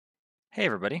Hey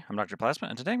everybody, I'm Dr. Plasma,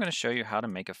 and today I'm going to show you how to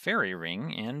make a fairy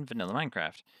ring in vanilla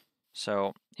Minecraft.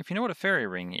 So, if you know what a fairy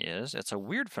ring is, it's a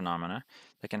weird phenomena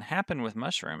that can happen with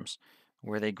mushrooms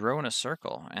where they grow in a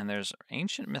circle, and there's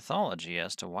ancient mythology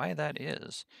as to why that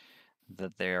is.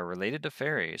 That they are related to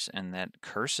fairies, and that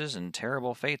curses and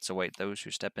terrible fates await those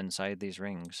who step inside these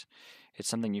rings. It's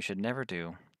something you should never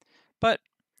do. But,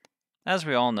 as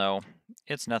we all know,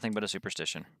 it's nothing but a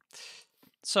superstition.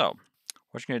 So,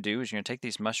 what you're going to do is you're going to take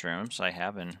these mushrooms I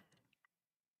have in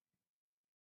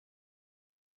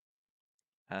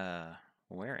Uh,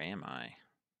 where am I?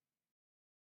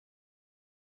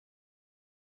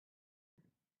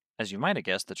 As you might have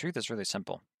guessed, the truth is really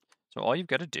simple. So all you've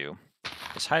got to do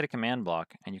is hide a command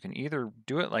block, and you can either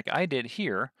do it like I did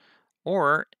here,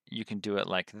 or you can do it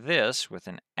like this with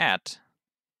an @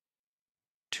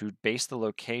 to base the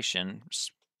location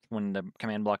when the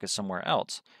command block is somewhere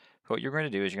else. So what you're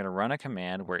going to do is you're going to run a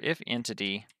command where if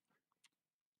entity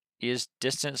is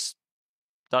distance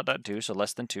dot dot 2, so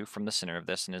less than 2 from the center of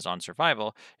this and is on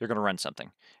survival, you're going to run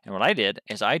something. And what I did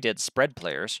is I did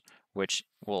spreadplayers, which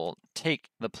will take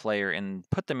the player and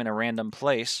put them in a random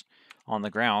place on the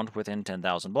ground within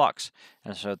 10,000 blocks.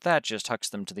 And so that just hucks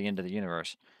them to the end of the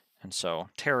universe. And so,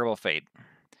 terrible fate.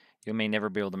 You may never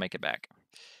be able to make it back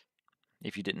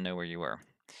if you didn't know where you were.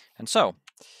 And so,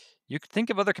 you could think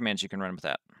of other commands you can run with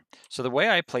that. So the way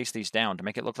I place these down to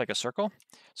make it look like a circle,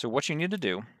 so what you need to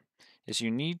do is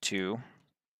you need to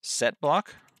set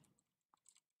block,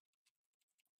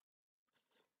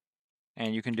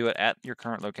 and you can do it at your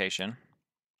current location.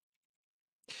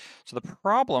 So the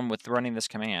problem with running this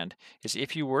command is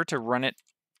if you were to run it,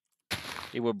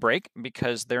 it would break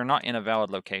because they're not in a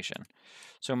valid location.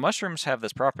 So mushrooms have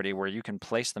this property where you can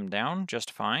place them down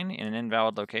just fine in an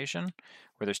invalid location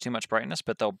where there's too much brightness,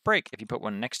 but they'll break if you put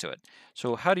one next to it.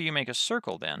 So how do you make a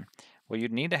circle then? Well,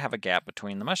 you'd need to have a gap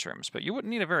between the mushrooms, but you wouldn't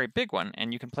need a very big one,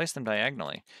 and you can place them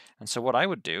diagonally. And so what I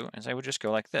would do is I would just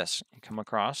go like this. You come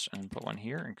across and put one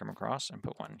here, and come across and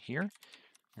put one here,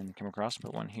 and come across and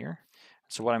put one here.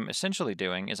 So what I'm essentially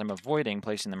doing is I'm avoiding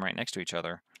placing them right next to each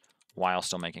other while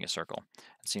still making a circle.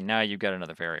 And see, now you've got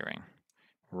another fairy ring,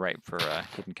 right for a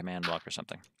hidden command block or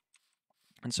something.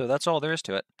 And so that's all there is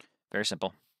to it. Very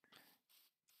simple.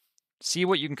 See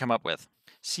what you can come up with.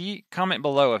 Comment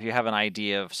below if you have an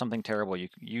idea of something terrible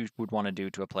you would want to do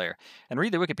to a player. And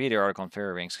read the Wikipedia article on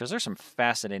fairy rings, because there's some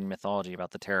fascinating mythology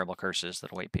about the terrible curses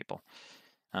that await people.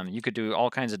 You could do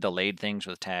all kinds of delayed things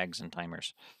with tags and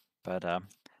timers. But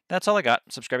that's all I got.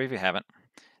 Subscribe if you haven't.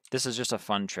 This is just a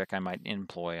fun trick I might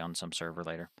employ on some server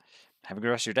later. Have a good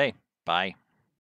rest of your day. Bye.